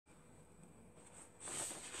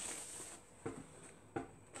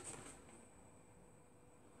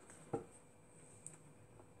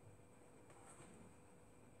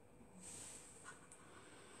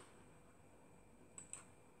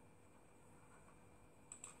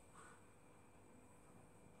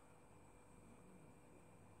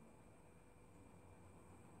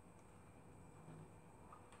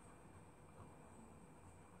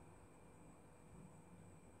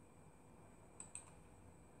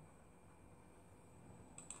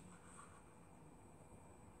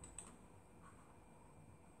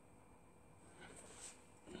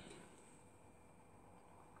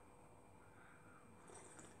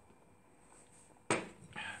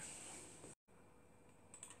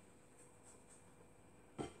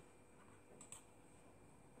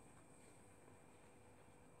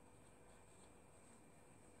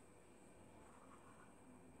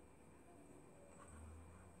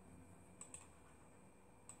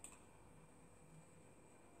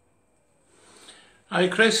Hi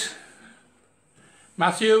Chris,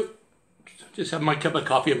 Matthew, just have my cup of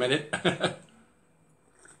coffee a minute.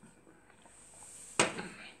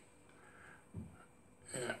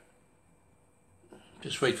 Yeah.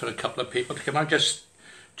 Just wait for a couple of people to come on, just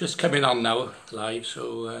coming on now live,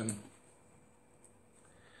 so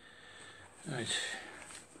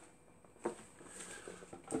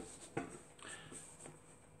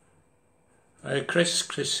right.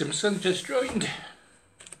 Chris Simpson just joined.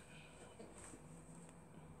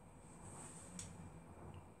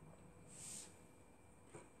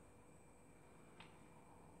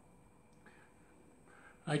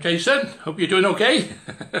 Hi Jason, hope you're doing okay.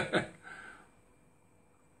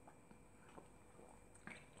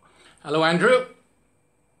 Hello Andrew.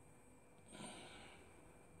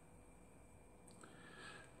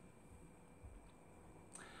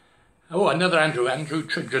 Oh, another Andrew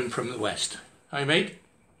Trigden from the West. Hi mate.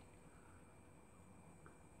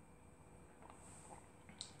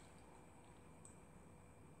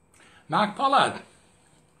 Mark Pollard.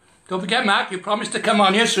 Don't forget Mark, you promised to come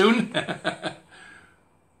on here soon.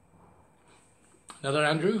 Another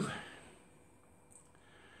Andrew.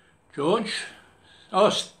 George.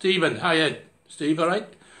 Oh, Stephen. Hiya, Steve, all right?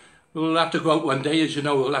 We'll have to go out one day, as you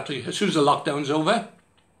know. We'll have to, as soon as the lockdown's over.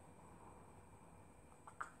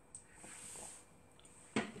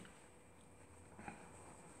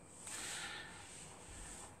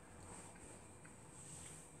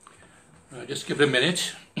 Right, just give it a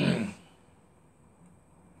minute.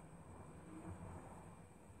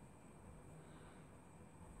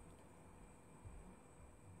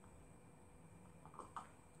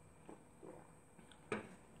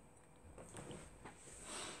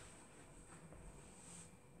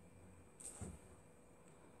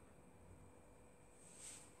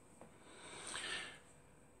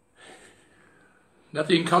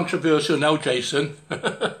 Nothing controversial now, Jason.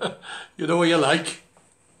 You know what you like.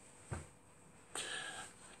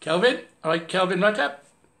 Kelvin? All right, Kelvin, right up.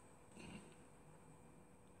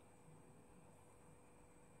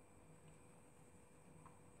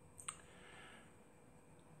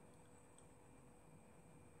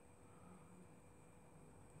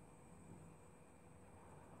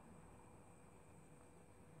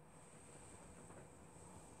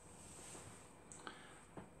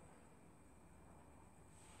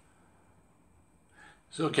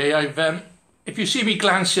 It's okay. If you see me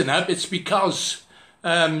glancing up, it's because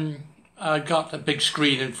I got a big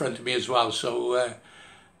screen in front of me as well. So,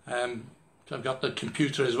 so I've got the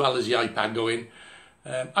computer as well as the iPad going.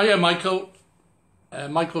 Hiya, Michael.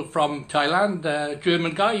 Michael from Thailand,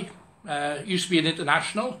 German guy. Used to be an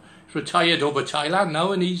international. He's retired over Thailand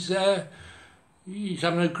now, and he's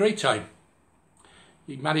having a great time.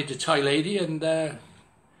 He married a Thai lady, and as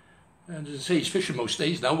I say, he's fishing most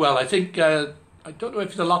days now. Well, I think. I don't know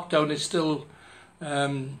if the lockdown is still,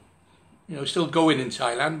 still going in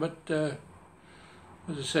Thailand, but as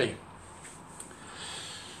I say,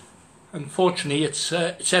 unfortunately, it's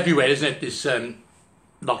everywhere, isn't it? This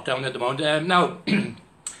lockdown at the moment. Now,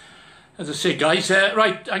 as I say, guys,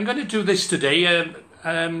 right, I'm going to do this today. I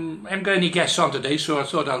haven't got any guests on today, so I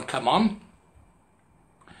thought I'll come on.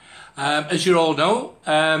 As you all know,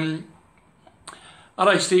 all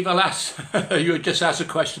right, Steve, I'll ask you just ask a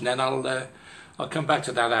question, then I'll come back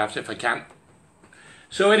to that after if I can.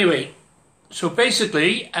 So anyway, so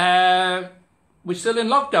basically, we're still in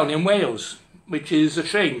lockdown in Wales, which is a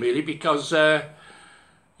shame really, because a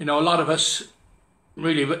lot of us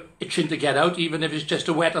really were itching to get out, even if it's just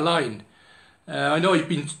a wetter line. I know I've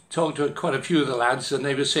been talking to quite a few of the lads, and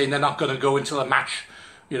they were saying they're not going to go until a match,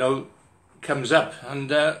 comes up,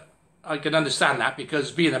 and I can understand that,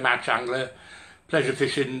 because being a match angler, pleasure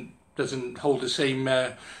fishing doesn't hold the same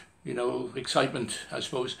excitement, I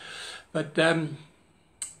suppose. But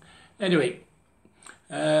anyway,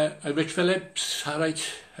 Rich Phillips, all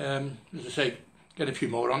right, as I say, get a few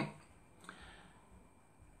more on.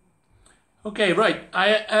 Okay, right,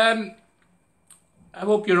 I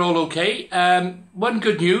hope you're all okay. One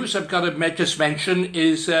good news I've got to just mention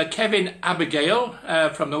is Kevin Abigail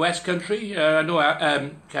from the West Country. I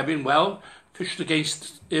know Kevin well, fished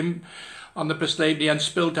against him on the Bristol and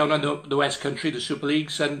spilled down on the West Country, the Super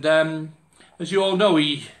Leagues, and as you all know,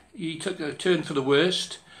 he took a turn for the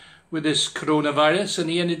worst with this coronavirus, and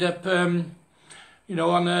he ended up, on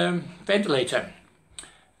a ventilator.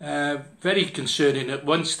 Very concerning at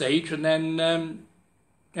one stage, and then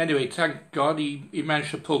anyway, thank God he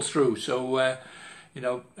managed to pull through. So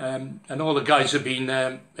and all the guys have been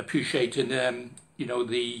appreciating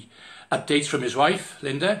the updates from his wife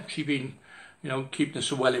Linda. She's been keeping us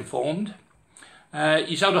so well informed.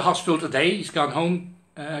 He's out of hospital today. He's gone home,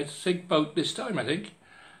 I think about this time, I think.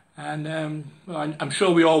 and well, I'm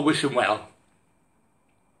sure we all wish him well.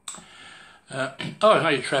 Oh,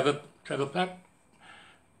 hi, Trevor Platt.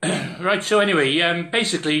 Right, so anyway,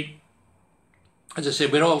 basically, as I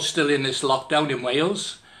said, we're all still in this lockdown in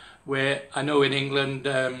Wales, where I know in England,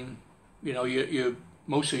 you know,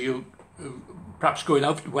 most of you perhaps going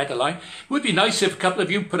out to wet a line. It would be nice if a couple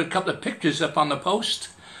of you put a couple of pictures up on the post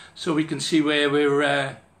so we can see where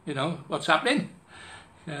we're, you know, what's happening,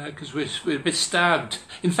 because we're a bit starved.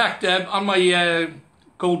 In fact, on my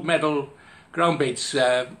gold medal ground baits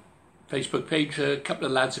Facebook page, a couple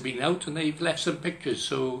of lads have been out and they've left some pictures,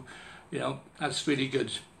 so you know, that's really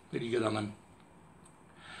good on them.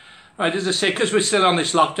 Right, as I say, because we're still on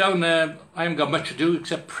this lockdown, I haven't got much to do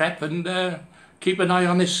except prep and keep an eye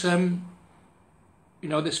on this, you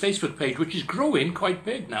know, this Facebook page, which is growing quite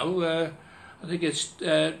big now. I think it's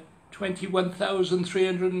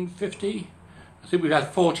 21,350. I think we've had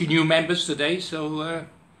 40 new members today, so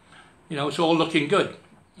you know, it's all looking good.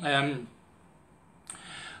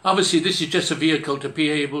 Obviously, this is just a vehicle to be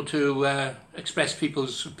able to express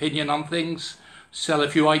people's opinion on things, sell a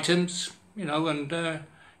few items, you know, and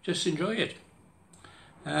just enjoy it.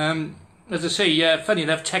 As I say, funny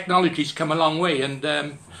enough, technology's come a long way, and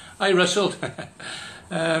hi Russell,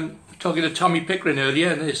 talking to Tommy Pickering earlier,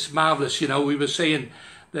 and it's marvellous, you know, we were saying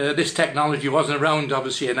this technology wasn't around,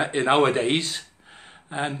 obviously, in our days,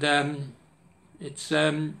 and it's,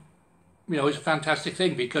 you know, it's a fantastic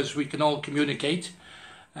thing because we can all communicate.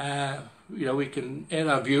 You know, we can air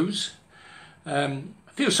our views. I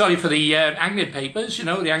feel sorry for the angling papers, you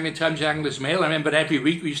know, the Angling Times, the Angler's Mail. I remember every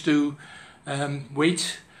week we used to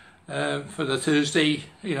wait for the Thursday,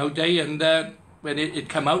 you know, day, and when it'd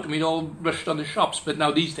come out and we'd all rushed on the shops. But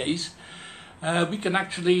now these days, we can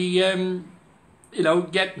actually, you know,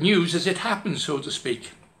 get news as it happens, so to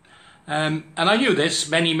speak. And I knew this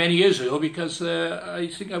many years ago because I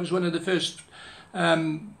think I was one of the first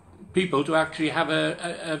people to actually have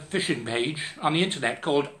a fishing page on the internet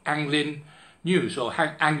called Angling News, or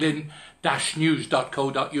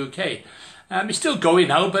angling-news.co.uk. It's still going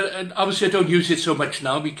now, but obviously I don't use it so much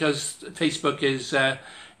now because Facebook is the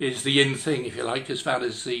in thing, if you like, as far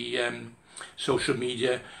as the social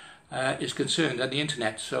media is concerned, and the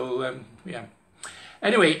internet. So yeah.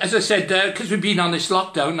 Anyway, as I said, because we've been on this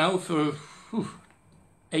lockdown now for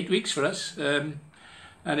 8 weeks for us, and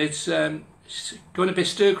it's going a bit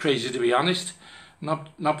stir crazy, to be honest,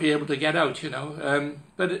 not be able to get out, you know.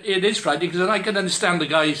 But it is frightening because I can understand the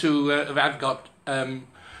guys who have got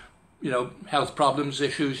you know, health problems,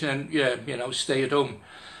 issues, and yeah, you know, stay at home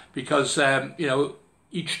because you know,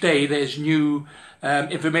 each day there's new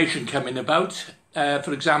information coming about.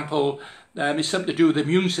 For example, it's something to do with the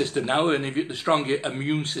immune system now, and if you have the stronger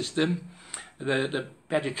immune system, the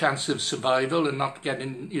better chance of survival and not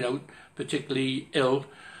getting, you know, particularly ill.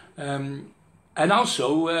 And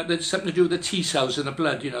also, there's something to do with the T cells in the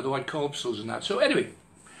blood, you know, the white corpuscles and that. So anyway,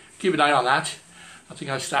 keep an eye on that. I think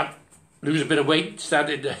I'll start lose a bit of weight.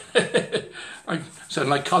 Started, I sound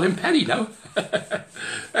like Colin Penny now.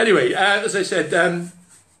 Anyway, as I said,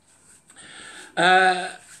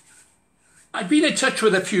 I've been in touch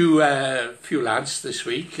with a few lads this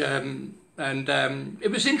week, and it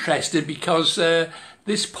was interesting because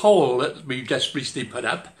this poll that we just recently put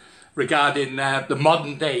up regarding the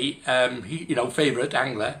modern day, you know, favourite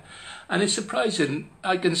angler, and it's surprising.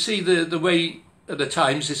 I can see the way at the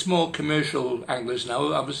times it's more commercial anglers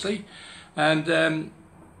now, obviously, and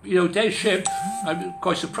you know, Des Ship, I'm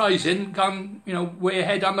quite surprising, gone, you know, way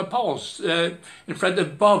ahead on the polls in front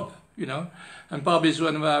of Bob, you know, and Bob is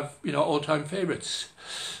one of our, you know, all-time favourites.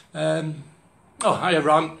 Oh, hiya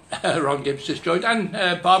Ron, Ron Gibbs just joined, and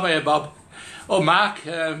Bob, hiya Bob. Oh, Mark.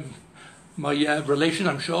 My relation,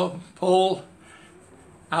 I'm sure, Paul,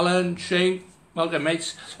 Alan, Shane, welcome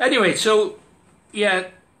mates. Anyway, so yeah,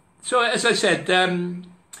 so as I said,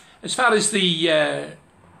 as far as the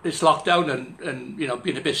this lockdown and you know,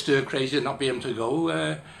 being a bit stir crazy and not being able to go,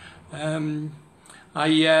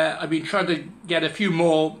 I've been trying to get a few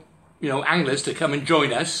more, you know, anglers to come and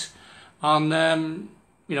join us on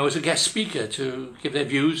you know, as a guest speaker to give their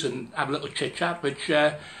views and have a little chit chat, which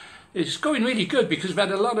it's going really good because we've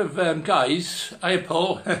had a lot of guys. Hiya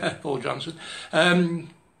Paul, Paul Johnson.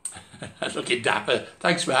 Looking dapper.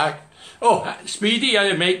 Thanks, Mark. Oh, Speedy,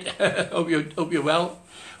 hiya mate. hope you're well.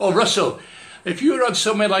 Oh, Russell, if you're on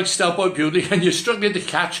somewhere like Stourport Beauty and you're struggling to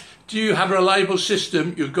catch, do you have a reliable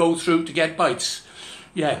system you go through to get bites?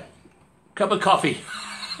 Yeah, cup of coffee.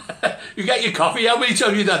 You get your coffee. How many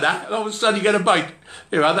times have you done that? All of a sudden you get a bite.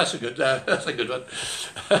 Here, that's a good one.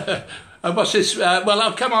 And what's this? Well,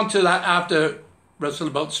 I'll come on to that after Russell,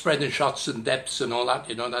 about spreading shots and depths and all that.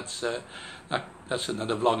 You know, that's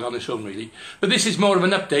another vlog on its own, really. But this is more of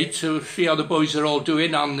an update to see how the boys are all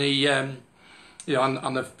doing on the you know,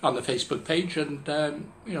 on the Facebook page. And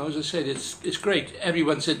you know, as I said, it's great.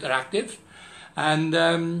 Everyone's interactive, and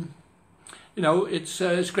you know,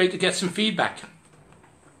 it's great to get some feedback.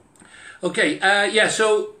 Okay, yeah.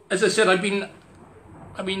 So as I said, I've been,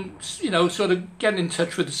 you know, sort of getting in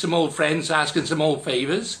touch with some old friends, asking some old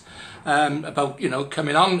favours about, you know,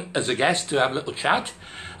 coming on as a guest to have a little chat.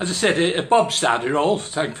 As I said, Bob started it all,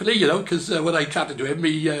 thankfully, you know, because when I chatted to him,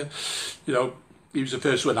 he, you know, he was the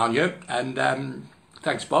first one on here, and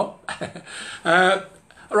thanks, Bob.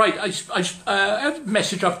 All right, I have a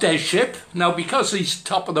message off Des Ship. Now, because he's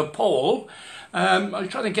top of the poll, I was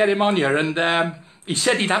trying to get him on here, and he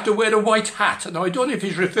said he'd have to wear a white hat. Now, I don't know if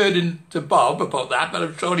he's referring to Bob about that, but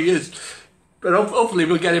I'm sure he is. But hopefully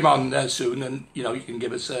we'll get him on soon, and you know, he can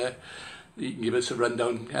give us a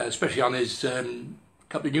rundown, especially on his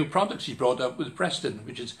couple of new products he brought up with Preston,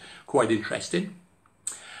 which is quite interesting.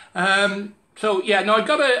 So yeah, now I've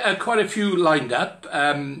got quite a few lined up,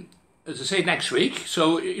 as I say, next week.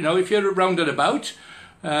 So you know, if you're around and about,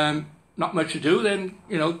 not much to do, then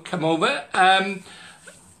you know, come over.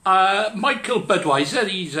 Michael Budweiser,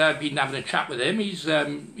 he's been having a chat with him. He's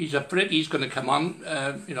up for it. He's going to come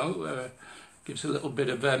on. You know, gives a little bit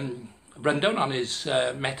of rundown on his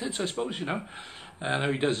methods, I suppose. You know, I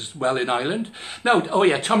know he does well in Ireland. No, oh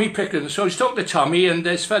yeah, Tommy Pickering. So I was talking to Tommy, and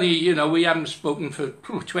it's funny. You know, we haven't spoken for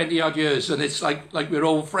 20 odd years, and it's like we're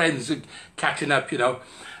all friends and catching up. You know,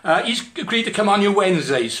 he's agreed to come on your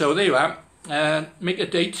Wednesday. So there you are. Make a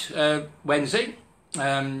date Wednesday.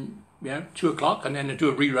 Yeah, 2 o'clock, and then do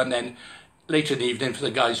a rerun then later in the evening for the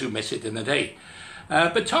guys who miss it in the day.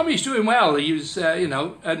 But Tommy's doing well. He was, you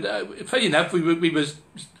know, and funny enough, we was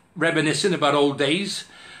reminiscing about old days,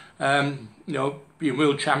 you know, being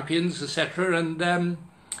world champions, etc. And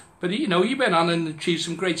but you know, he went on and achieved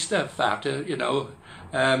some great stuff after, you know,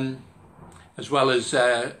 as well as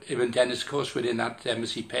him and Dennis, of course, within that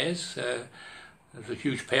Embassy Pairs. There's a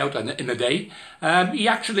huge payout in the day. He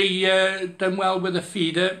actually done well with the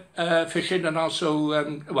feeder fishing and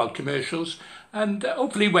also, well, commercials. And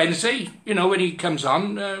hopefully Wednesday, you know, when he comes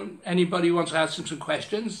on, anybody wants to ask him some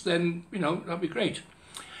questions, then, you know, that'd be great.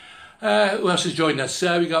 Who else has joined us?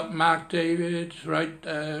 We got Mark David, right?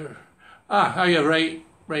 Hiya,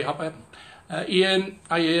 Ray Hopper. Ian,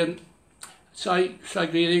 hi Ian. Cy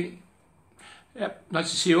Greeting. Yep, nice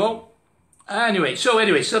to see you all. Anyway, so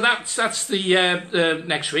that's the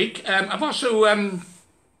next week. I've also on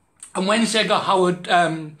Wednesday I got Howard.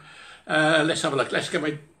 Let's have a look. Let's get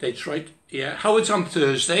my dates right. Yeah, Howard's on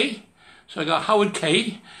Thursday, so I got Howard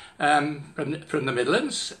K from the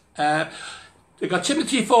Midlands. They got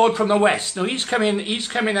Timothy Ford from the West. Now he's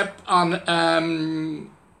coming up on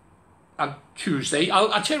Tuesday.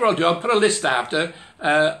 I'll tell you what I'll do. I'll put a list after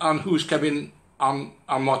on who's coming on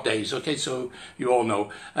what days, okay, so you all know.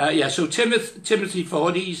 Yeah, so Timothy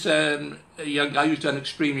Ford, he's a young guy who's done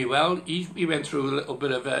extremely well. He went through a little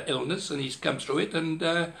bit of illness, and he's come through it, and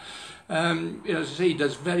you know, as I say, he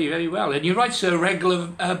does very, very well. And he writes a regular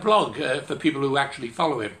blog for people who actually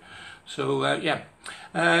follow him. So yeah,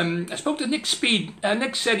 I spoke to Nick Speed.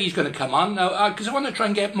 Nick said he's going to come on now because I want to try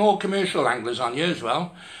and get more commercial anglers on here as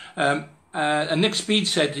well. And Nick Speed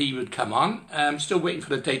said he would come on. I'm still waiting for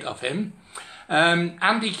the date of him.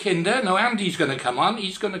 Andy Kinder, no, Andy's going to come on.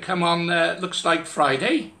 He's going to come on, looks like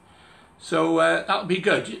Friday. So that'll be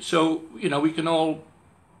good. So, you know, we can all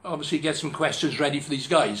obviously get some questions ready for these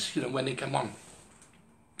guys, you know, when they come on.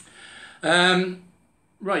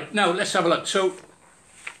 Right, now let's have a look. So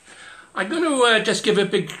I'm going to just give a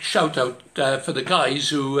big shout out for the guys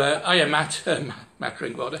who, I am Matt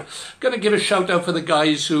Drinkwater. Going to give a shout out for the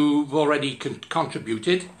guys who've already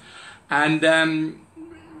contributed. And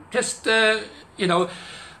just, you know,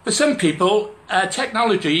 for some people,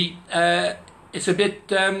 technology it's a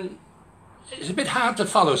bit hard to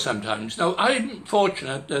follow sometimes. Now, I'm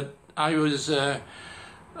fortunate that I was, as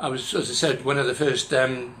I said, one of the first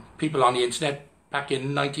people on the internet back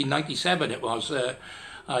in 1997. It was.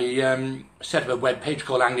 I set up a web page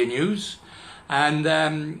called Angling News, and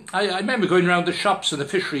I remember going around the shops and the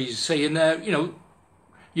fisheries saying, you know,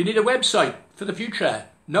 you need a website for the future.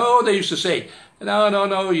 No, they used to say,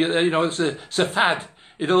 no, you know, it's a fad.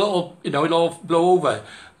 It'll all, you know, it'll all blow over.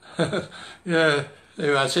 Yeah,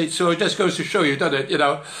 there I say. So it just goes to show you, doesn't it? You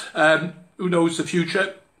know, who knows the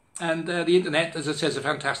future? And the internet, as I say, is a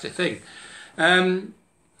fantastic thing.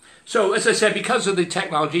 So as I said, because of the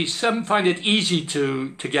technology, some find it easy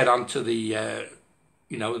to get onto the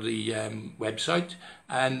you know, the website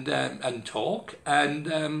and talk,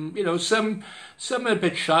 and you know, some are a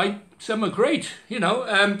bit shy, some are great, you know.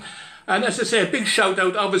 And as I say, a big shout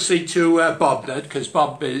out obviously to Bob Nutt, because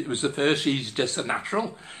Bob was the first. He's just a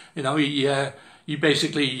natural, you know. He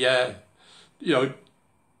basically you know,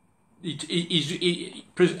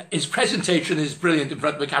 his presentation is brilliant in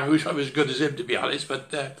front of the camera. I wish I was as good as him, to be honest,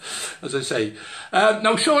 but as I say.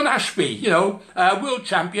 Now, Sean Ashby, you know, world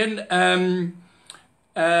champion, and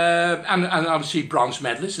obviously bronze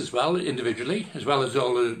medalist as well, individually, as well as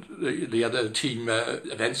all the other team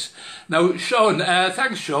events. Now, Sean,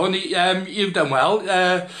 thanks, Sean. You've done well.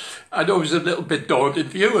 I know it was a little bit daunting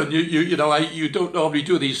for you, and you know, you don't normally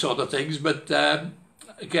do these sort of things, but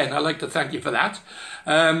again, I'd like to thank you for that.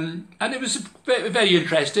 And it was very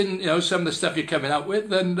interesting, you know, some of the stuff you're coming up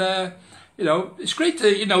with, and you know, it's great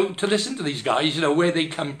to, you know, to listen to these guys, you know, where they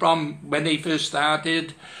come from, when they first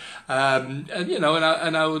started, and you know,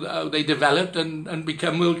 and how they developed and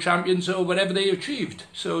become world champions or whatever they achieved.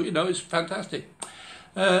 So, you know, it's fantastic.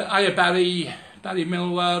 Hiya Barry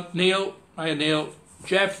Millward, Neil, hiya Neil,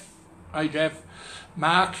 Jeff, hi Jeff,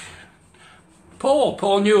 Mark,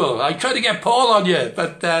 Paul Newell. I tried to get Paul on you,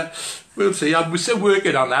 but we'll see. I'm still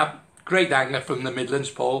working on that. Great angler from the Midlands,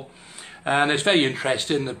 Paul. And it's very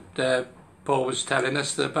interesting that Paul was telling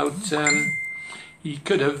us about he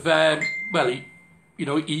could have, well, you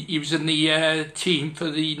know, he was in the team for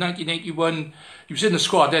the 1981, he was in the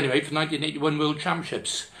squad anyway for 1981 World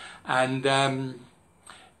Championships. And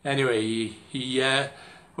anyway, he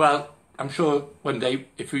well, I'm sure one day,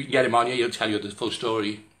 if we can get him on here, he'll tell you the full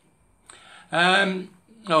story.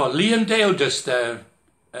 Liam Dale just, and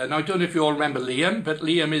I don't know if you all remember Liam, but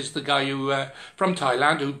Liam is the guy who, from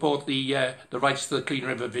Thailand, who bought the rights to the Clean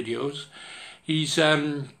River videos. He's,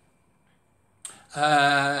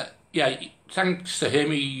 yeah, thanks to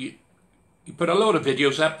him, he put a load of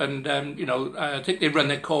videos up, and, you know, I think they run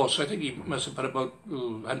their course. I think he must have put about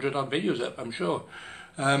 100 odd videos up, I'm sure.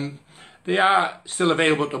 They are still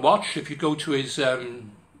available to watch if you go to his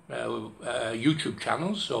YouTube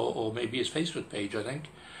channels, or maybe his Facebook page, I think.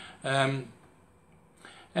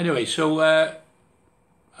 Anyway, so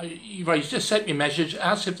he's just sent me a message,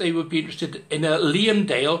 asked if they would be interested in a Liam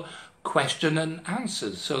Dale question and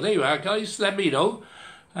answers. So there you are, guys. Let me know.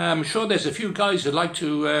 I'm sure there's a few guys who'd like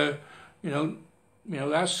to, you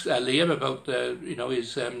know, ask Liam about, you know,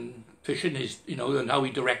 his fishing, his, you know, and how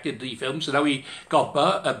he directed the films, and how he got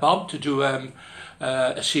Bob to do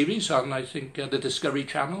a series on, I think, the Discovery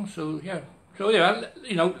Channel. So yeah,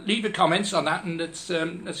 you know, leave your comments on that, and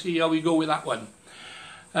let's see how we go with that one.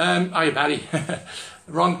 Hiya Barry.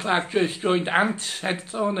 Ron Clark just joined, Ant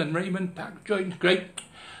Headthorne and Raymond Pack joined. Great.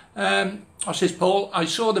 I says, Paul, I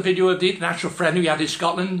saw the video of the international friend we had in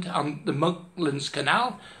Scotland on the Monklands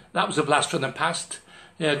Canal. That was a blast from the past.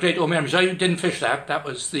 Yeah, great old memories. I didn't fish that. That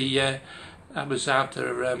was the that was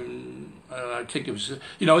after I think it was,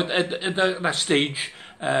 you know, at that stage.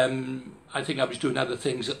 I think I was doing other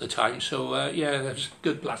things at the time. So yeah, that was a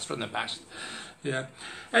good blast from the past. Yeah.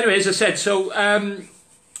 Anyway, as I said, so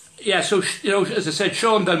yeah, so you know, as I said,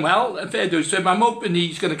 Sean done well. Fair dues to him. I'm hoping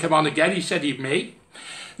he's going to come on again. He said he may.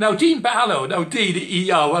 Now, Dean Barlow. Now, Dean, he's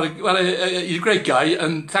a great guy,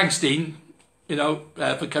 and thanks, Dean, you know,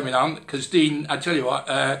 for coming on. Because Dean, I tell you what,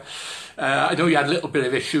 I know you had a little bit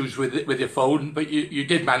of issues with your phone, but you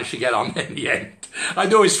did manage to get on in the end. I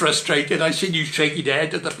know it's frustrating. I seen you shaking your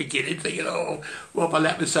head at the beginning, thinking, "Oh, what have I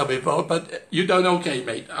let myself involved?" But you've done okay,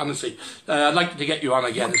 mate. Honestly, I'd like to get you on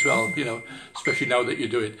again as well. You know, especially now that you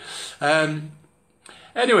do it.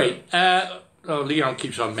 Anyway. Oh, Leon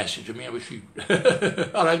keeps on messaging me. I wish you...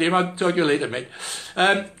 All right, Liam, I'll talk to you later, mate.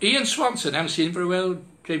 Ian Swanson, haven't seen him for a while.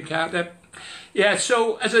 James Carter. Yeah,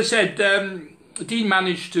 so, as I said, Dean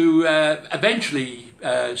managed to eventually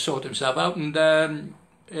sort himself out, and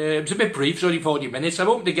it was a bit brief, it's only 40 minutes. I'm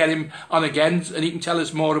hoping to get him on again, and he can tell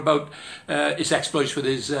us more about his exploits with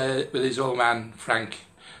his old man, Frank,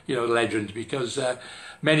 you know, the legend, because...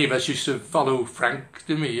 many of us used to follow Frank,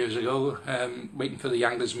 didn't we, years ago, waiting for the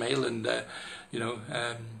Angler's Mail, and you know,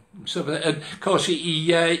 so and of course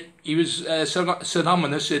he was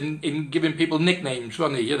synonymous in giving people nicknames,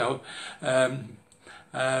 wasn't he? You know, and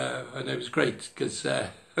it was great because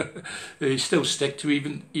they still stick to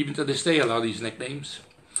even to this day a lot of these nicknames.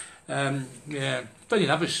 Yeah, funny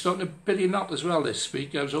enough, I was talking to Billy Knott as well this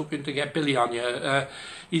week. I was hoping to get Billy on here.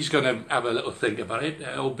 He's going to have a little think about it.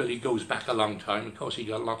 Old Billy goes back a long time. Of course, he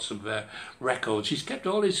got lots of records. He's kept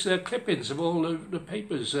all his clippings of all the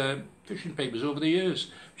papers, fishing papers over the years,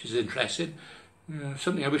 which is interesting.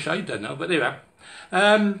 Something I wish I'd done now, but there we are.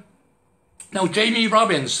 Now, Jamie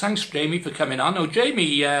Robbins, thanks Jamie for coming on. Now,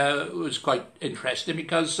 Jamie was quite interesting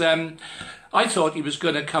because I thought he was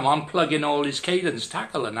going to come on, plug in all his cadence,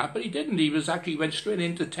 tackle and that, but he didn't. He was actually went straight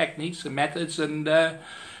into techniques and methods, and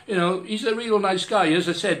you know, he's a real nice guy. As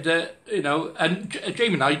I said, you know, and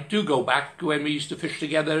Jamie and I do go back when we used to fish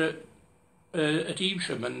together at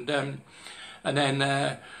Evesham, and then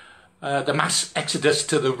the mass exodus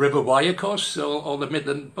to the River Wye, of course, all the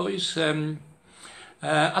Midland boys.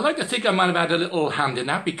 I like to think I might have had a little hand in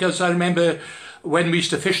that, because I remember when we used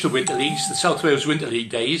to fish the Winter Leagues, the South Wales Winter League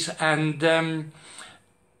days, and there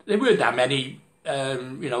weren't that many,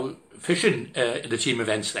 you know, fishing the team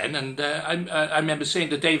events then. And I remember saying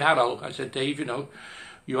to Dave Harrell, I said, Dave, you know,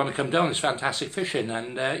 you want to come down, it's fantastic fishing.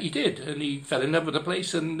 And he did, and he fell in love with the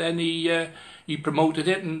place, and then he promoted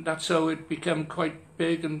it, and that's how it became quite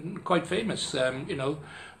big and quite famous, you know.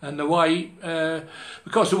 And the Wye,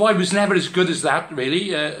 because the Wye was never as good as that,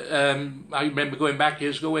 really. I remember going back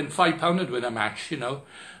years ago when £5 would win a match, you know.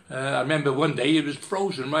 I remember one day it was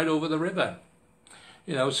frozen right over the river.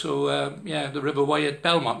 You know, so, yeah, the River Wye at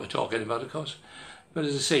Belmont we're talking about, of course. But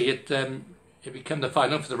as I say, it became the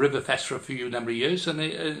final for the River Fest for a few number of years, and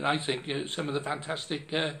I think some of the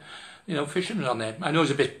fantastic, you know, fishermen on there. I know it's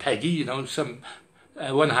a bit peggy, you know, some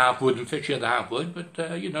one half wouldn't fish, the other half would,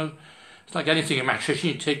 but, you know, it's like anything in match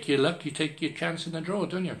fishing, you take your luck, you take your chance in the draw,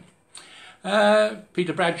 don't you?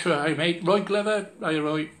 Peter Bradshaw, hi mate. Roy Glover, hi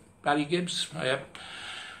Roy. Barry Gibbs, hiya.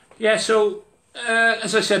 Yeah, so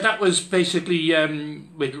as I said, that was basically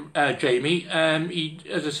with Jamie.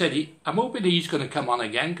 As I said, I'm hoping he's going to come on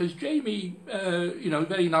again, because Jamie, you know,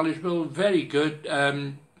 very knowledgeable, very good.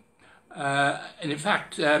 And in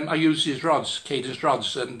fact, I use his rods, cadence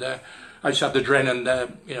rods, and I used to have the Drennan,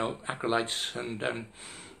 you know, acrylites, and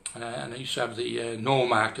I used to have the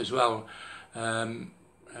Normark as well,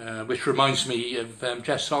 which reminds me of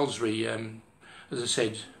Jeff Salisbury. As I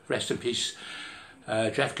said, rest in peace,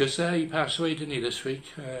 Jeff, because he passed away, didn't he, this week?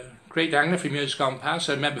 Great angler from years gone past.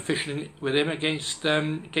 I remember fishing with him against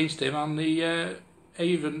him on the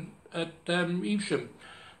Avon at Evesham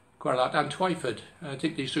quite a lot, and Twyford. I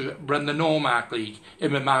think they used to run the Normark League,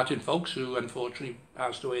 him and Martin Folks, who unfortunately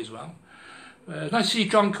passed away as well. Nice to see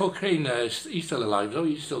John Cochrane, he's still alive though,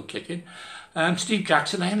 he's still kicking. Steve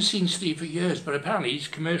Jackson, I haven't seen Steve for years, but apparently he's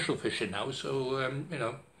commercial fishing now, so, you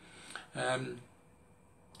know, yeah,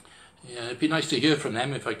 it'd be nice to hear from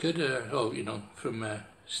them if I could, oh, you know, from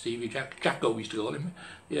Stevie, Jacko we used to call him,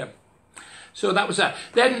 yeah. So that was that.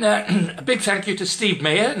 Then a big thank you to Steve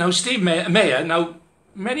Mayer. Now, Steve Mayer, now,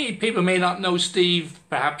 many people may not know Steve,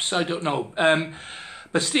 perhaps, I don't know,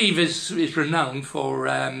 but Steve is renowned for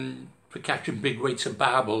catching big weights of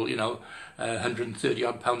barbel, you know, 130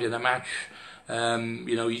 odd pound in a match.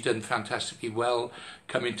 You know, he's done fantastically well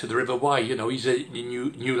coming to the River Wye. You know, he's a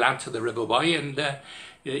new lad to the River Wye, and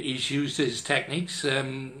he's used his techniques,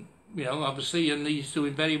 you know, obviously, and he's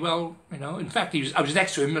doing very well, you know. In fact, I was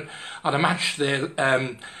next to him on a match there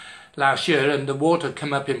last year, and the water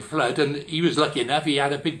come up in flood, and he was lucky enough, he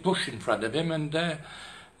had a big bush in front of him, and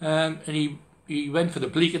he went for the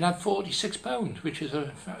bleak and had 46 pounds, which is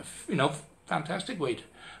a, you know, fantastic weight,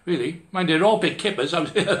 really. Mind, they're all big kippers.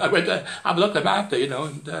 I went to have a look at them after, you know,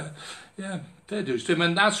 and yeah, fair dues to him.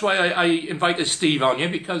 And that's why I invited Steve on here,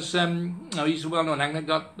 because you know, he's a well-known angler,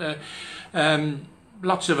 got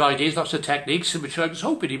lots of ideas, lots of techniques, which I was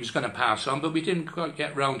hoping he was going to pass on, but we didn't quite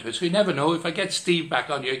get round to it. So you never know. If I get Steve back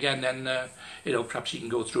on you again, then you know, perhaps he can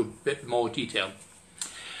go through a bit more detail.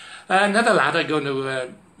 Another lad I'm going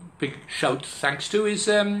to big shout thanks to is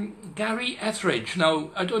Gary Etheridge. Now,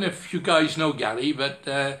 I don't know if you guys know Gary, but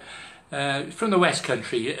from the West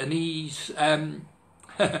Country, and he's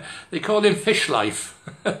they call him Fish Life,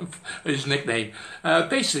 his nickname,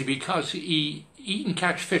 basically because he can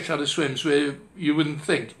catch fish on the swims where you wouldn't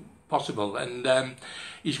think possible, and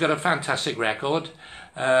he's got a fantastic record.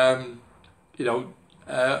 You know,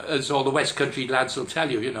 as all the West Country lads will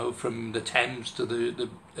tell you, you know, from the Thames to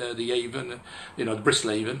the Avon, you know, the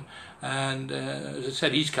Bristol Avon, and as I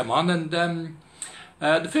said, he's come on, and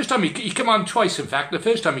the first time he came on twice, in fact. The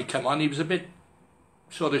first time he came on, he was a bit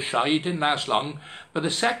sort of shy, he didn't last long, but the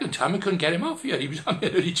second time I couldn't get him off yet. He was on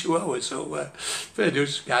nearly 2 hours, so fair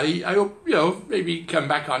dues, Gary. I hope, you know, maybe come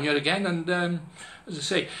back on here again, and as I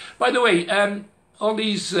say, by the way, all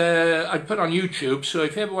these I put on YouTube, so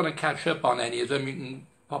if you ever want to catch up on any of them, you can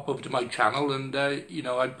pop over to my channel, and you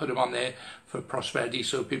know, I put them on there for prosperity,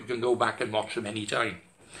 so people can go back and watch them anytime.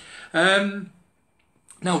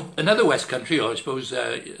 Now, another West Country, or I suppose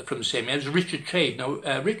from the same area, is Richard Trade.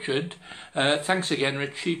 Now, Richard, thanks again,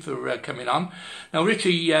 Richie, for coming on. Now,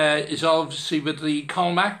 Richie is obviously with the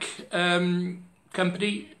Colmac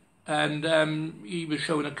company, and he was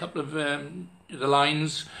showing a couple of the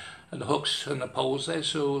lines and the hooks and the poles there,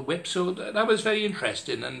 so whips. So that was very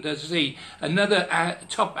interesting. And as I say, another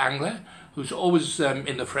top angler who's always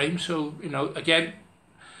in the frame. So again,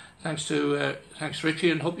 thanks to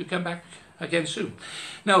Richie, and hope you come back again soon.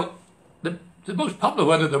 Now, the most popular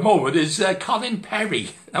one at the moment is Colin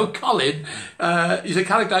Perry. Now, Colin is a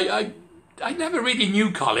character I never really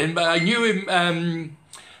knew Colin, but I knew him.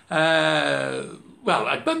 Well,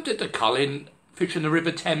 I bumped into Colin fishing the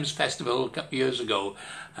River Thames Festival a couple of years ago.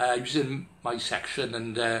 He was in my section,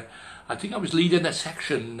 and I think I was leading a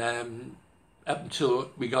section up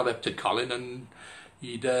until we got up to Colin, and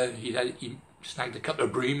he snagged a couple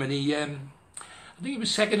of bream, and I think he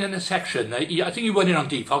was second in a section. I think he won it on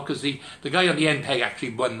default because the guy on the end peg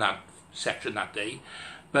actually won that section that day.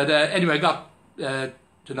 But anyway, I got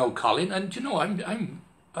to know Colin, and I'm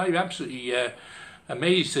absolutely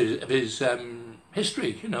amazed of his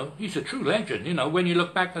history. He's a true legend. When you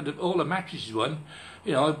look back at all the matches he's won,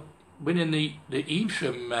 winning the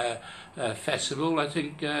Evesham festival, I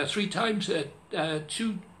think 3 times,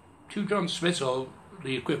 two John Smiths, or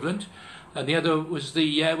the equivalent, and the other was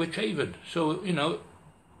the Wychavon. So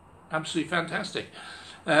absolutely fantastic.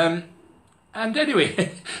 And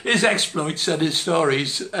anyway, his exploits and his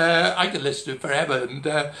stories, I could listen to forever. And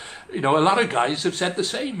a lot of guys have said the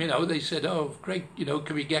same. They said, "Oh, great!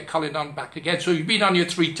 Can we get Colin on back again?" So you've been on here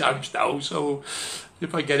 3 times now. So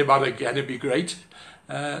if I get him on again, it'd be great.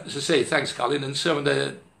 As I say, thanks, Colin. And some of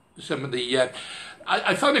the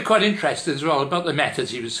I found it quite interesting as well about the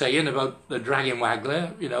methods he was saying about the dragging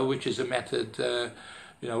waggler, which is a method,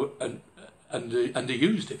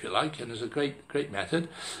 underused, if you like, and is a great method.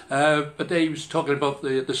 But they was talking about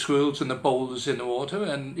the swirls and the boulders in the water,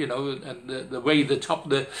 and and the way the top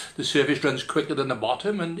of the surface runs quicker than the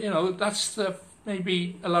bottom, and that's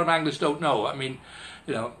maybe a lot of anglers don't know. I mean,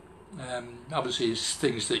 obviously it's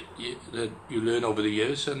things that you learn over the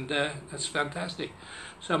years, and that's fantastic.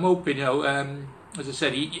 So I'm hoping, as I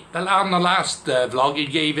said, on the last vlog, he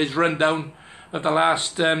gave his rundown of the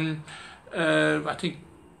last, I think,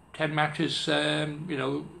 10 matches,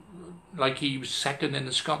 like he was second in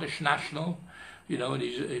the Scottish National, and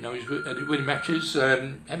he's winning matches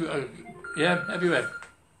everywhere. Yeah, everywhere.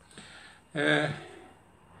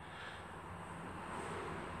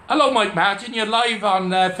 Hello, Mike Martin. You're live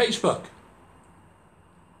on Facebook.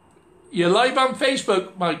 You're live on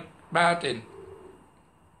Facebook, Mike Martin.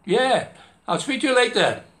 Yeah, I'll speak to you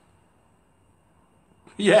later.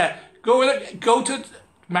 Yeah, go to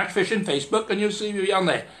Matchfishing Facebook and you'll see me on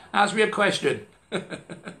there. Ask me a question.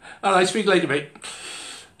 All right, speak later, mate.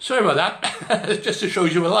 Sorry about that. It just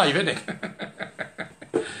shows you alive, isn't it?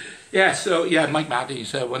 Yeah, so yeah, Mike Martin,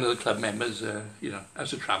 he's one of the club members. I used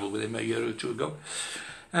to travel with him a year or 2 ago.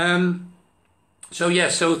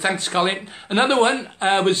 So thanks, Colin. Another one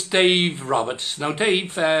was Dave Roberts. Now,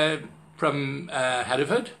 Dave from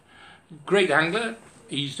Hereford, great angler.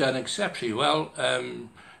 He's done exceptionally well.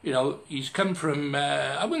 He's come from,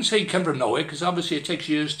 I wouldn't say he come from nowhere, because obviously it takes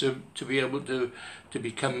years to be able to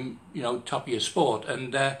become, top of your sport.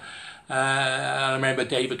 And I remember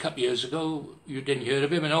Dave a couple of years ago, you didn't hear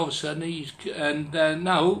of him, and all of a sudden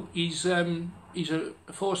now he's a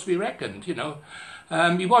force to be reckoned,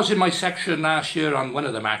 He was in my section last year on one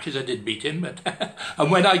of the matches. I did beat him, but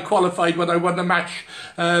and when I qualified, when I won the match,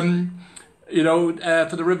 for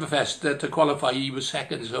the Riverfest to qualify, he was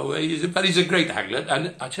second. So he's a great angler,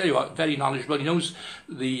 and I tell you what, very knowledgeable. He knows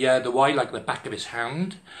the Y like the back of his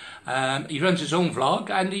hand. He runs his own vlog,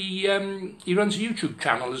 and he runs a YouTube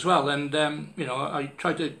channel as well. And I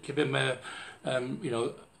tried to give him a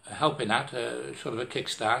helping that, sort of a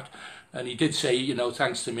kickstart. And he did say,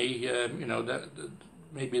 thanks to me, that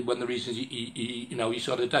maybe one of the reasons he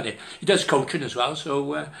sort of done it. He does coaching as well,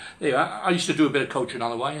 so I used to do a bit of coaching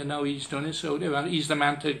on the way, and now he's doing it. So he's the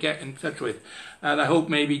man to get in touch with, and I hope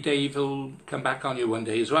maybe Dave will come back on you one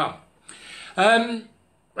day as well.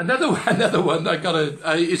 Another one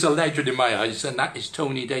is a legend in my eyes, and that is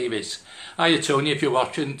Tony Davis. Hiya, Tony, if you're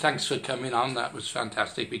watching, thanks for coming on. That was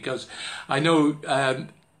fantastic, because I know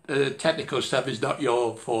technical stuff is not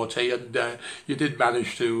your forte, and you did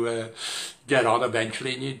manage to get on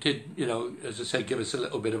eventually, and you did, as I said, give us a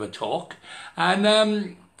little bit of a talk, and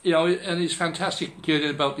and it's fantastic hearing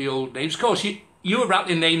about the old names. Of course, you were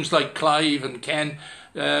rattling names like Clive and Ken,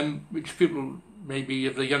 which people maybe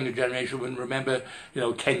of the younger generation wouldn't remember,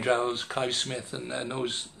 Ken Giles, Clive Smith, and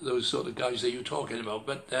those sort of guys that you're talking about.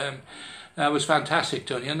 But that was fantastic,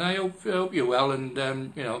 Tony, and I hope you're well, and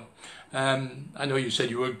I know you said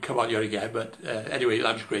you would come on here again, but anyway,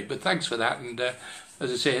 that was great. But thanks for that, and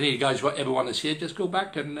as I say, any of you guys ever want to see it, just go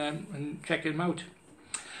back and check him out.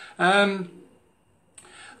 Of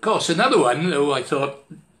course, another one who I thought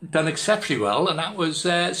done exceptionally well, and that was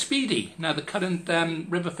Speedy, now the current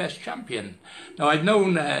Riverfest champion. Now, I've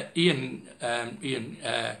known Ian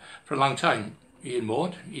for a long time,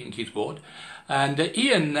 Ian Keith Ward, and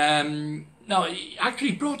Ian now he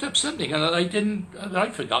actually brought up something that I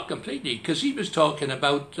forgot completely, because he was talking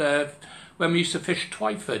about when we used to fish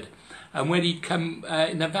Twyford, and when he'd come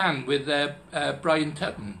in a van with Brian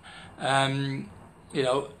Tutton, you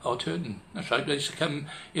know, or Turton, that's right, they used to come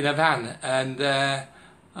in a van, and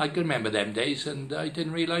I can remember them days, and I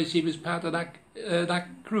didn't realise he was part of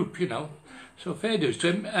that group, you know. So fair dues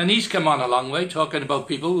to him, and he's come on a long way, talking about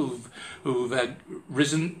people who've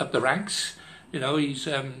risen up the ranks. You know, he's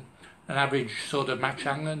an average sort of match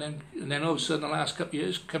angler, and then all of a sudden the last couple of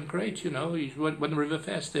years come great. You know, he's won the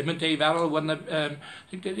Riverfest. Him and Dave Arrow won the, I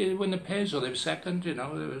think they did win the pairs, or they were second. You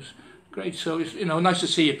know, it was great. So it's, you know, nice to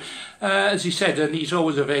see him. As he said, and he's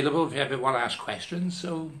always available if you ever want to ask questions.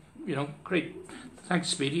 So, you know, great. Thanks,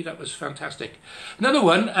 Speedy. That was fantastic. Another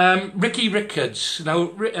one, Ricky Rickards. Now,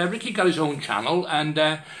 Ricky got his own channel, and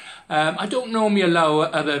I don't normally allow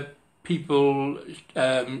other people,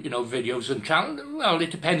 you know, videos and channel. Well, it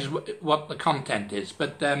depends what the content is,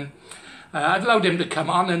 but I've allowed him to come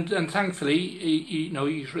on, and thankfully, you know,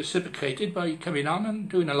 he's reciprocated by coming on and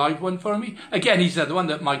doing a live one for me. Again, he's another one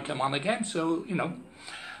that might come on again. So, you know,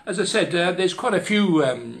 as I said, there's quite a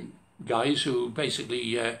few guys who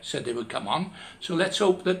basically said they would come on. So let's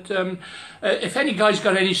hope that if any guys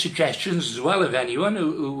got any suggestions as well, of anyone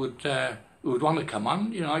who would want to come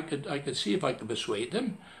on, you know, I could see if I could persuade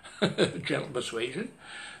them. Gentle persuasion.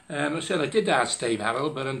 I said I did ask Dave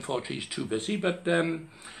Harrell, but unfortunately he's too busy. But you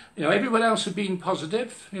know, everyone else has been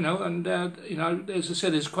positive, you know, and you know, as I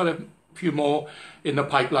said, there's quite a few more in the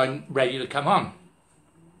pipeline ready to come on.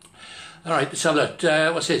 All right, let's have a look.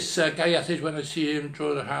 What's this? Gary Etheridge, when I see him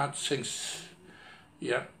draw the heart, sings.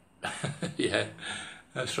 Yeah, yeah,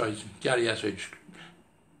 that's right, Gary Etheridge.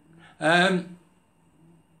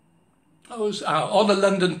 All the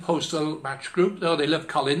London Postal Match Group. Oh, they love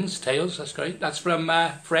Collins Tales. That's great. That's from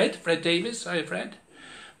Fred Davis. Hi, Fred.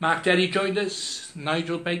 Mark Derry joined us.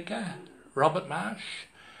 Nigel Baker, Robert Marsh,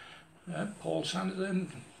 Paul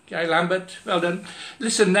Sanderson, Guy Lambert. Well done.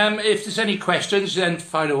 Listen, if there's any questions, then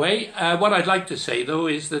fire away. What I'd like to say though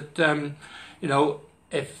is that you know,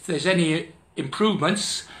 if there's any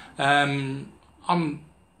improvements on,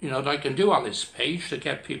 you know, that I can do on this page to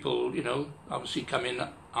get people, you know, obviously come in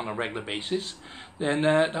on a regular basis, then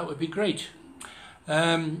that would be great.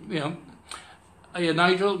 You know,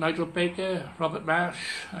 Nigel Baker, Robert Marsh,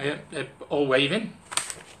 they're all waving.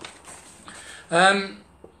 I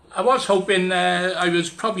was hoping I was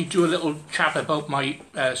probably do a little chat about my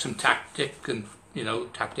some tactics and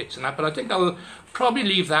that, but I think I'll probably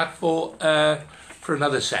leave that for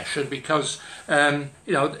another session, because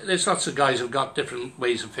you know, there's lots of guys who've got different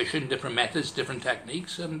ways of fishing, different methods, different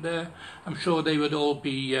techniques, and I'm sure they would all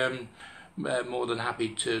be more than happy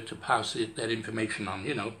to pass that information on,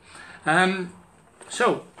 you know.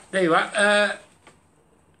 So there you are.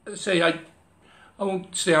 Say I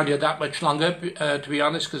won't stay on here that much longer, to be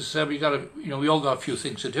honest, because we all got a few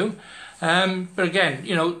things to do. But again,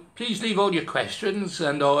 you know, please leave all your questions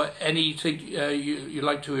or anything you'd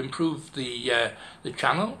like to improve the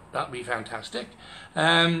channel. That'd be fantastic.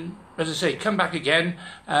 As I say, come back again,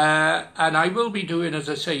 and I will be doing, as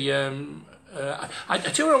I say, I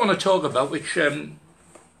tell you what I want to talk about, which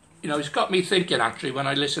you know, it's got me thinking actually when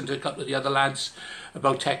I listened to a couple of the other lads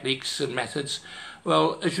about techniques and methods.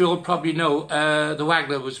 Well, as you all probably know, the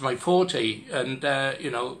waggler was my forte, and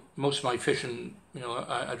you know, most of my fishing, you know,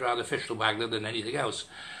 I'd rather fish the waggler than anything else.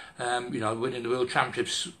 You know, winning the World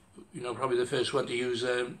Championships, you know, probably the first one to use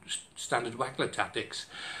standard waggler tactics.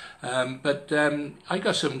 But I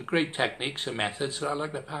got some great techniques and methods that I'd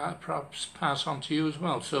like to perhaps pass on to you as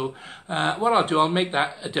well. So what I'll do, I'll make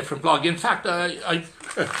that a different blog. In fact, I've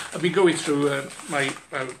been going through my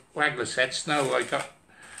waggler sets now. I got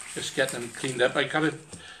just get them cleaned up. I got to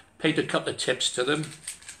paint a couple of tips to them.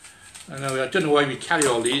 I don't know why we carry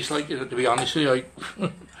all these. Like, you know, to be honest with you,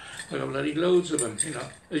 I got bloody loads of them. You know,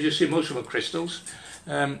 as you see, most of them are crystals.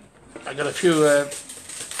 I got a few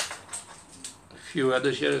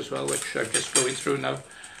others here as well, which I'm just going through now.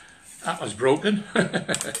 That was broken.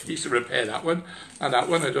 Used to repair that one, and that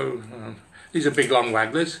one I don't. These are big long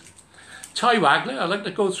wagglers. Tie waggler, I'd like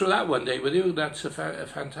to go through that one day with you. That's a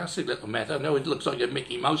fantastic little method. I know it looks like a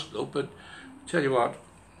Mickey Mouse bloke, but I tell you what,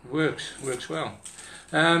 works well.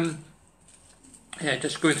 Yeah,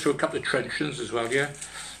 just going through a couple of truncheons as well here.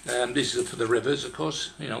 This is for the rivers, of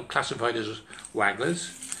course, you know, classified as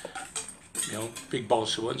wagglers. You know, big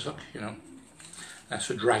balsa ones, look, you know. That's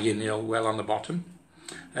for dragging, you know, well on the bottom.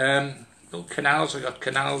 Little canals, I got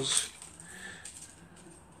canals.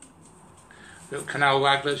 Little canal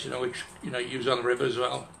wagglers, you know, which, you know, you use on the river as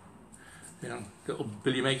well. You know, little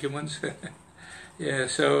billy making ones. Yeah,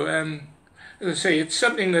 so as I say, it's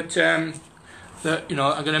something that that, you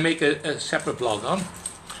know, I'm going to make a separate blog on,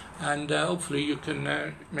 and hopefully you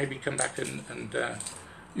can maybe come back and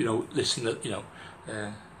you know, listen to, you know,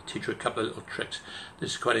 teach you a couple of little tricks.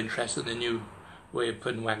 This is quite interesting, the new way of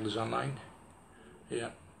putting wagglers online. Yeah,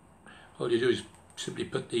 all you do is simply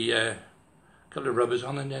put the couple of rubbers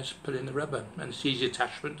on and just put in the rubber, and it's easy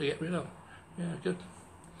attachment to get rid of. Yeah, good.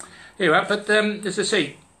 Here we are, but as I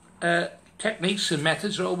say, techniques and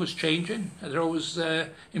methods are always changing, they're always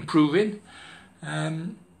improving.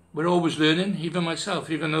 We're always learning, even myself,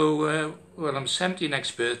 even though, well, I'm 70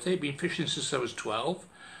 next birthday, been fishing since I was 12.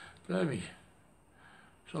 Blimey,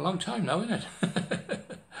 it's a long time now, isn't it?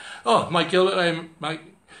 Oh, Mike Gilbert, Mike,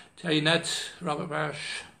 Terry Nutt, Robert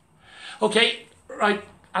Marsh. Okay, right,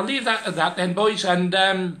 I'll leave that at that then, boys, and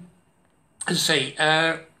as I say,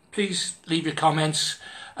 please leave your comments,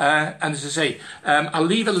 and as I say, I'll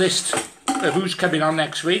leave a list of who's coming on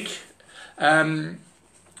next week.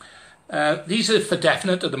 These are for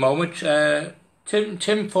definite at the moment.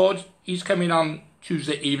 Tim Ford, he's coming on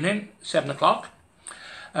Tuesday evening, 7 o'clock.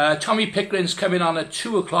 Tommy Pickering's coming on at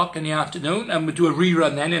 2 o'clock in the afternoon, and we'll do a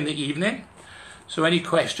rerun then in the evening. So any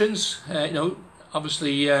questions, you know,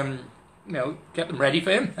 obviously, you know, get them ready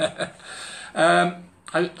for him.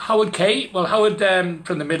 Howard Kay, well, Howard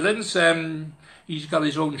from the Midlands, he's got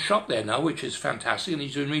his own shop there now, which is fantastic, and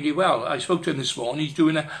he's doing really well. I spoke to him this morning. He's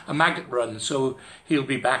doing a maggot run, so he'll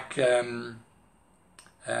be back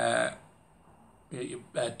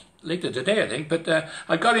later today, I think. But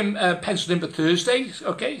I got him penciled in for Thursday,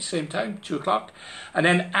 okay, same time, 2 o'clock. And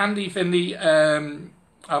then Andy Finley,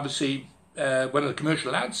 obviously one of the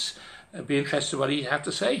commercial lads, I'd be interested what he had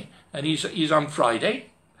to say. And he's on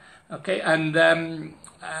Friday, okay, and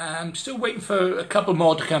I'm still waiting for a couple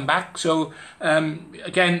more to come back. So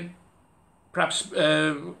again, perhaps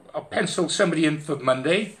I'll pencil somebody in for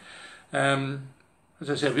Monday. As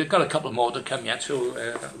I said, we've got a couple more to come yet, so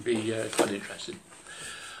that would be quite interesting.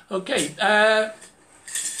 Okay,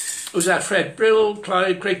 was that Fred Brill,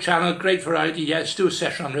 Clive, great channel, great variety. Yes, do a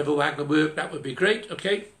session on river waggler work, that would be great.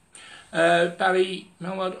 Okay. Barry,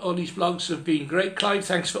 Melwood, all these blogs have been great. Clive,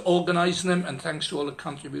 thanks for organising them, and thanks to all the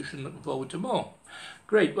contribution. Looking forward to more.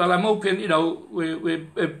 Great. Well, I'm hoping, you know, we're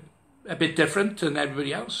a bit different than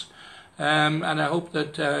everybody else, and I hope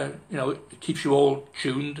that you know, it keeps you all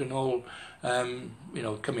tuned and all you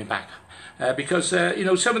know, coming back, because you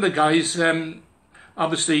know, some of the guys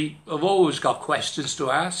obviously have always got questions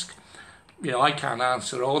to ask. You know, I can't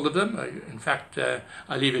answer all of them. In fact,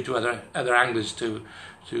 I leave it to other anglers to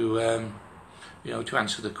you know, to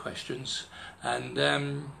answer the questions. And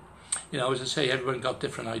you know, as I say, everyone got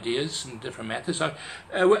different ideas and different methods.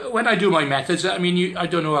 When I do my methods, I mean, I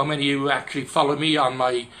don't know how many of you actually follow me on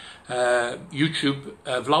my YouTube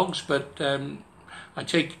vlogs, but I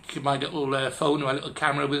take my little phone, my little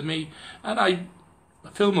camera with me, and I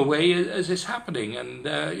film away as it's happening, and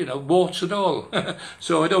you know, warts and all.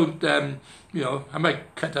 So I don't, you know, I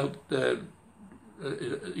might cut out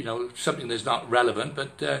you know, something that's not relevant,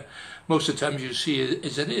 but most of the times you see it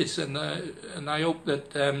as it is, and I hope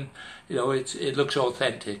that you know, it looks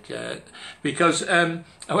authentic, because I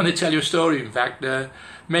want to tell you a story. In fact,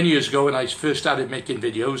 many years ago when I first started making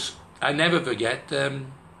videos, I never forget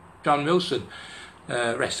John Wilson,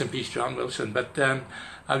 rest in peace John Wilson, but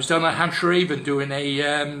I was down at Hampshire Haven doing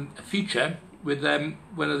a feature with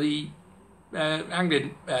one of the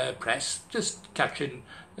angling press, just catching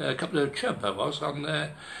a couple of chub. I was on the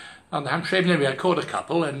Hampshire Haven. Anyway, I caught a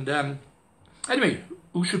couple, and anyway,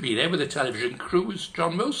 who should be there with the television crew was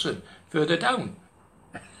John Wilson, further down.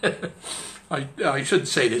 I shouldn't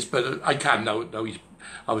say this, but I can now. No, he's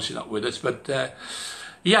obviously not with us, but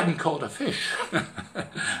he hadn't caught a fish.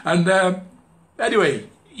 And anyway,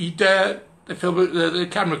 the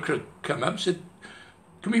camera crew come up and said,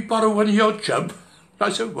 "Can we borrow one of your chub?" I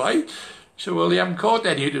said, "Why?" So, well, they haven't caught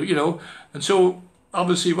any, you know. And so,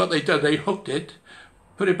 obviously, what they done, they hooked it,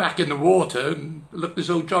 put it back in the water, and looked as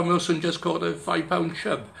though John Wilson just caught a 5-pound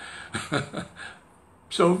chub.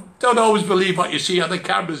 So, don't always believe what you see on the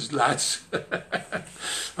cameras, lads.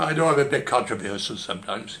 I know I'm a bit controversial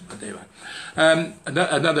sometimes, but anyway.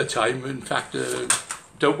 Another time, in fact,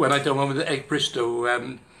 when I done one with the Egg Bristow,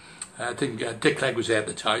 I think Dick Legg was there at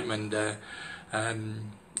the time, and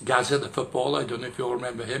Gazza, the footballer, I don't know if you all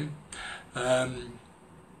remember him.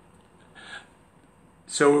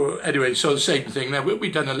 So anyway, so the same thing there.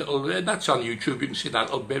 We done a little, that's on YouTube, you can see that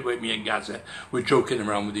little bit where me and Gaza were joking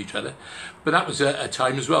around with each other. But that was a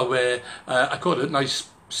time as well where I caught a nice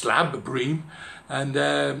slab, a bream, and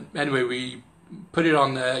anyway, we put it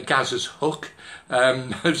on Gaza's hook.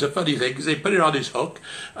 It was a funny thing because they put it on his hook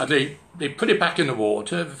and they put it back in the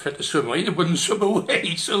water for it to swim away, and it wouldn't swim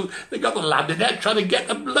away. So they got the lad in there trying to get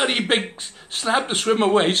the bloody big slab to swim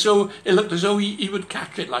away, so it looked as though he would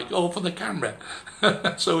catch it, like, all for the camera.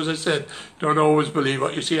 So as I said, don't always believe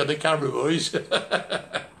what you see on the camera, boys.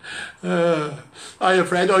 Hiya,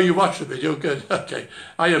 Fred. Oh, you watched the video? Good. Okay.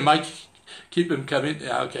 Hiya, Mike. Keep them coming.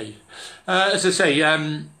 Yeah, okay. As I say,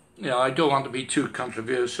 you know, I don't want to be too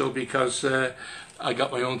controversial because I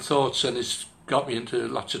got my own thoughts and it's got me into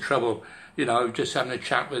lots of trouble. You know, I was just having a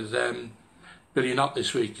chat with Billy Knott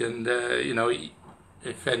this week, and you know,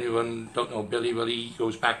 if anyone don't know Billy, well, he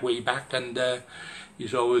goes back way back, and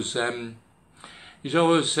he's always tells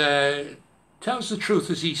the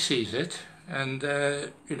truth as he sees it, and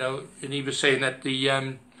you know, and he was saying that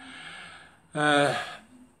the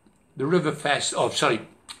Riverfest, oh sorry,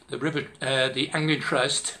 the Angling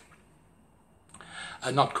Trust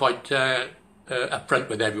are not quite upfront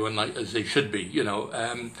with everyone like as they should be, you know,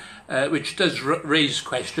 which does raise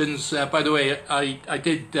questions. By the way, I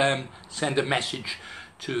did send a message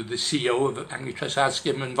to the CEO of Angling Trust, ask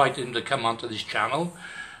him, invited him to come onto this channel.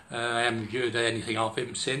 I haven't heard anything of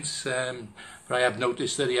him since, but I have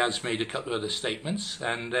noticed that he has made a couple of other statements.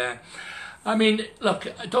 And I mean, look,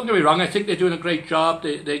 don't get me wrong, I think they're doing a great job.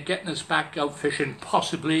 They're getting us back out fishing,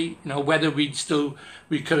 possibly, you know, whether we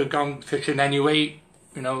could have gone fishing anyway,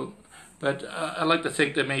 you know, but I like to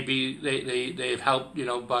think that maybe they've helped, you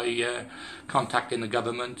know, by contacting the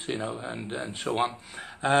government, you know, and so on.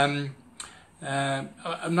 I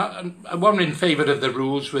wasn't in favour of the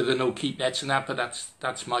rules with the no keep nets and that, but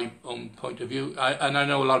that's my own point of view. And I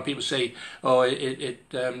know a lot of people say, oh, it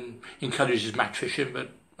encourages match fishing, but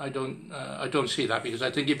I don't see that, because I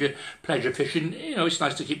think if you're pleasure fishing, you know, it's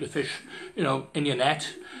nice to keep the fish, you know, in your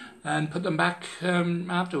net and put them back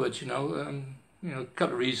afterwards. You know, a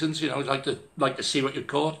couple of reasons. You know, like to see what you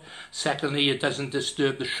caught. Secondly, it doesn't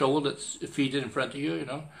disturb the shoal that's feeding in front of you. You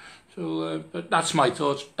know, so but that's my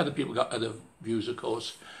thoughts. Other people got other views, of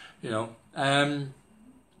course. You know.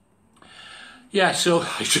 Yeah, so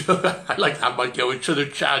I like to have my go into the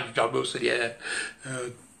chat. John will say, yeah,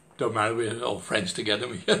 don't matter, we're all friends together.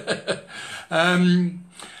 And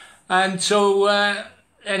so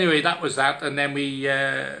anyway, that was that. And then we, you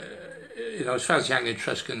know, as far as the Angling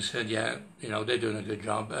Trust concerned, yeah, you know, they're doing a good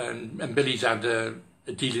job. And Billy's had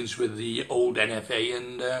dealings with the old NFA,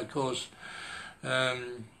 and of course,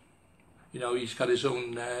 you know, he's got his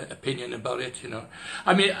own opinion about it, you know.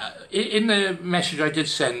 I mean, in the message I did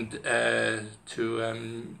send to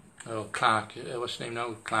Clark, what's his name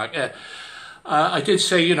now? Clark. I did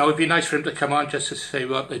say, you know, it'd be nice for him to come on just to say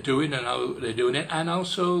what they're doing and how they're doing it. And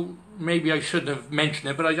also, maybe I shouldn't have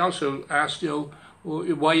mentioned it, but I also asked, you know,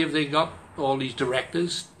 why have they got all these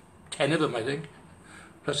directors, 10 of them, I think,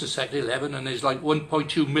 plus the second 11, and there's like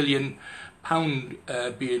 £1.2 million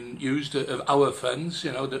being used of our funds,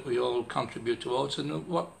 you know, that we all contribute towards, and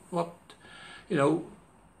what you know,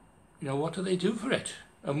 what do they do for it,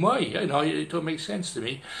 and why? You know, it don't make sense to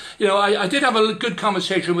me. You know, I did have a good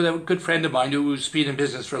conversation with a good friend of mine who's been in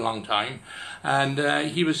business for a long time, and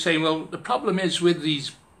he was saying, well, the problem is with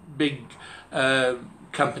these big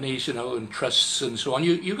companies, you know, and trusts and so on,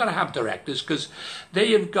 you've got to have directors, because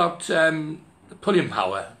they have got pulling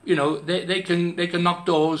power. You know, they can knock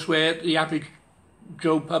doors where the average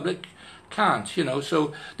Joe public can't, you know.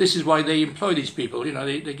 So this is why they employ these people. You know,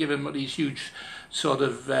 they give them these huge sort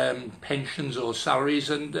of pensions or salaries,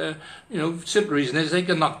 and you know, simple reason is they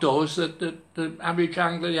can knock doors that the average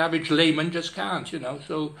angler, the average layman just can't, you know.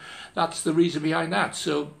 So that's the reason behind that.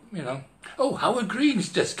 So, you know, oh, Howard Green's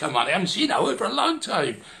just come on. I haven't seen Howard for a long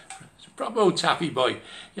time. It's a proper old taffy boy.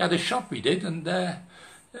 Yeah, the shop we did, and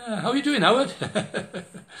how are you doing, Howard?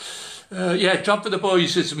 Yeah, job for the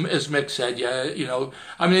boys, as Mick said. Yeah, you know,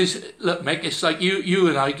 I mean, look, Mick, it's like you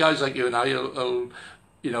and I, guys like you and I,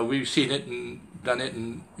 you know, we've seen it and done it,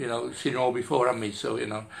 and you know, seen it all before, haven't we? So, you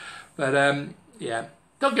know, but yeah,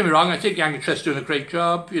 don't get me wrong. I think the Angling Trust doing a great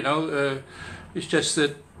job. You know, it's just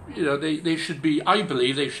that, you know, they should be. I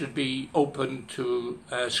believe they should be open to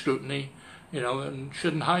scrutiny. You know, and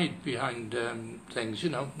shouldn't hide behind things. You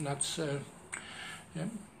know, and that's. Yeah.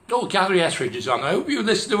 Oh, Gary Etheridge is on. I hope you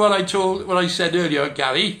listened to what I said earlier,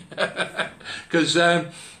 Gary, because as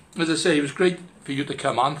I say, it was great for you to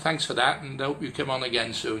come on. Thanks for that, and I hope you come on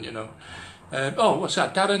again soon. You know, Oh, what's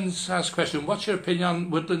that? Darren's asked a question. What's your opinion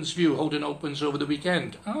on Woodlands View holding opens over the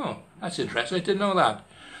weekend? Oh, that's interesting. I didn't know that.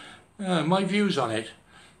 My views on it.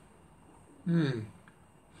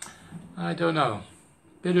 I don't know.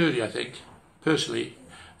 Bit early, I think, personally.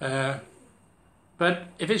 But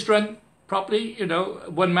if it's run properly, you know,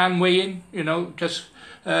 one man weigh-in, you know, just,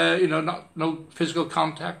 you know, no physical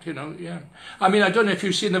contact, you know, yeah. I mean, I don't know if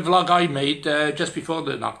you've seen the vlog I made just before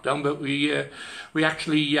the knockdown, but we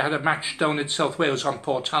actually had a match down in South Wales on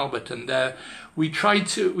Port Talbot, and we tried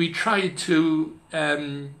to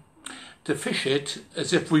fish it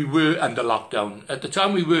as if we were under lockdown. At the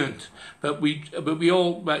time we weren't, but we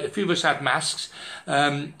all, a few of us had masks.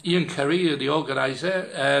 Ian Curry, the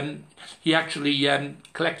organiser, he actually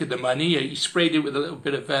collected the money. He sprayed it with a little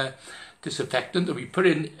bit of disinfectant that we put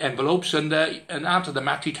in envelopes, and after the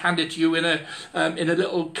match he'd hand it to you in a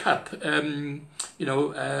little cup, you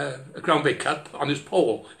know, a ground bait cup on his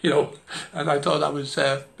pole, you know. And I thought that was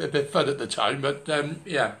a bit fun at the time, but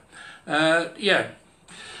yeah.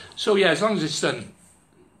 So yeah, as long as it's done,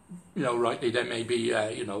 you know, rightly, then maybe,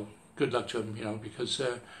 you know, good luck to him, you know, because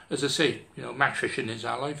as I say, you know, match fishing is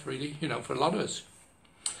our life, really, you know, for a lot of us.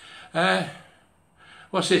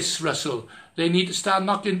 What's this, Russell? They need to start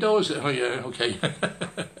knocking doors. Oh yeah, okay.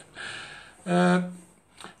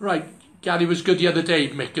 Right, Gary was good the other day,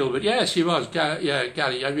 Mick Gilbert. Yes, he was. Yeah,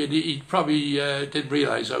 Gary. I mean, he probably didn't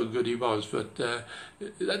realise how good he was, but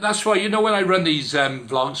that's why, you know, when I run these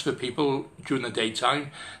vlogs for people during the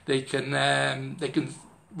daytime, they can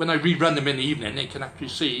when I rerun them in the evening, they can actually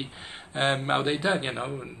see how they done, you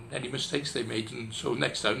know, and any mistakes they made, and so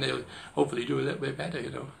next time they'll hopefully do a little bit better, you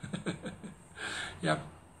know. Yeah.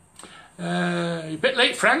 A bit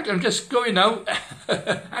late, Frank. I'm just going now.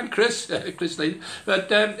 And Chris late.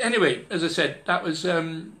 But anyway, as I said, that was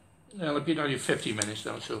well, I've been only 50 minutes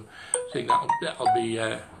now, so I think that'll be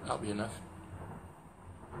enough.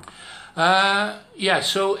 Yeah.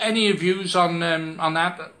 So any views on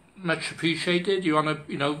that? Much appreciated. You want to,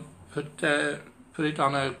 you know, put it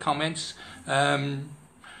on a comments. Then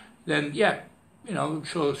yeah, you know, I'm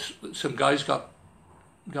sure some guys got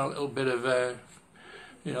a little bit of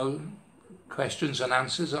you know, questions and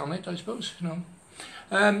answers on it, I suppose, you know.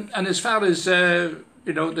 And as far as you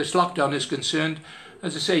know, this lockdown is concerned,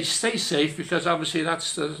 as I say, stay safe, because obviously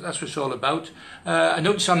that's what it's all about. I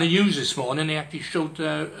noticed on the news this morning they actually showed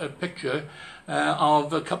a picture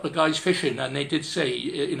of a couple of guys fishing, and they did say,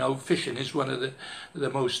 you know, fishing is one of the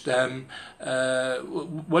most one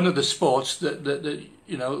of the sports that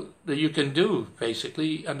you know that you can do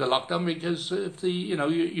basically under lockdown, because of the, you know,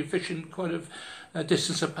 you're fishing quite a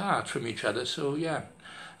distance apart from each other. So yeah,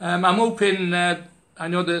 I'm hoping. I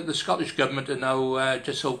know that the Scottish government are now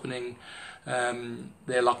just opening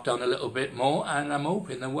their lockdown a little bit more, and I'm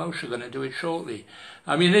hoping the Welsh are going to do it shortly.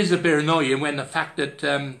 I mean, it is a bit annoying when the fact that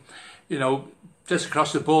you know, just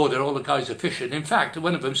across the border all the guys are fishing. In fact,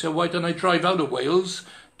 one of them said, why don't I drive out of Wales,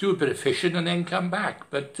 do a bit of fishing and then come back?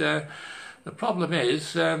 But the problem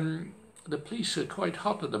is the police are quite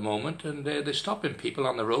hot at the moment, and they're stopping people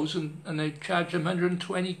on the roads, and they charge them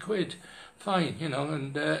 120 quid fine, you know,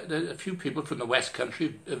 and a few people from the West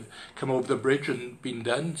Country have come over the bridge and been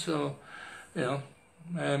done, so, you know,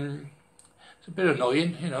 it's a bit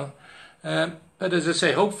annoying, you know, but as I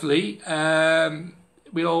say, hopefully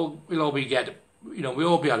we'll all be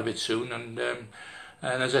out of it soon, and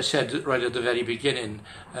as I said right at the very beginning,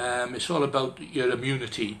 it's all about your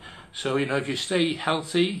immunity. So, you know, if you stay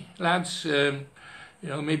healthy, lads, you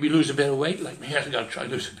know, maybe lose a bit of weight, like me. I've got to try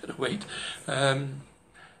and lose a bit of weight.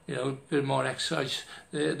 You know, a bit more exercise.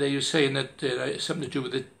 They were saying that it's something to do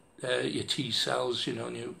with your T cells, you know,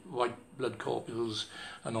 and your white blood corpuscles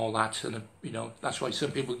and all that. And, you know, that's why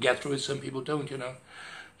some people get through it, some people don't, you know.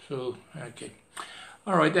 So, okay.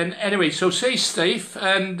 All right, then. Anyway, so stay safe.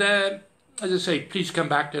 And as I say, please come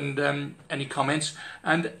back and any comments.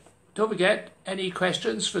 And don't forget, any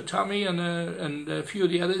questions for Tommy and a few of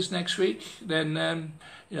the others next week, then,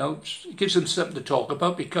 you know, it gives them something to talk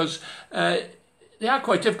about, because they are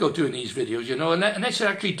quite difficult doing these videos, you know, unless you're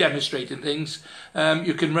actually demonstrating things,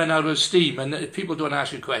 you can run out of steam, and if people don't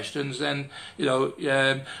ask you questions, then, you know,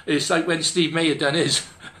 it's like when Steve Mayer done his,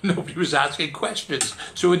 nobody was asking questions,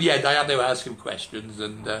 so in the end I had to ask him questions,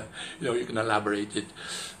 and, you know, you can elaborate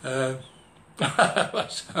it.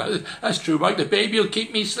 That's true, Mike. The baby will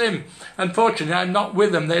keep me slim. Unfortunately, I'm not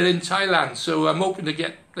with them. They're in Thailand, so I'm hoping to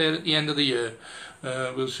get there at the end of the year.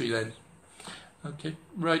 We'll see then. Okay,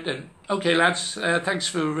 right then. Okay, lads, thanks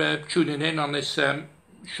for tuning in on this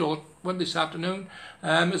short one this afternoon.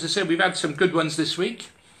 As I said, we've had some good ones this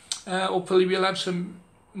week. Hopefully we'll have some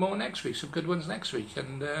more next week, some good ones next week,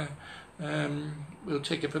 and we'll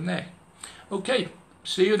take it from there. Okay,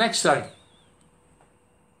 see you next time.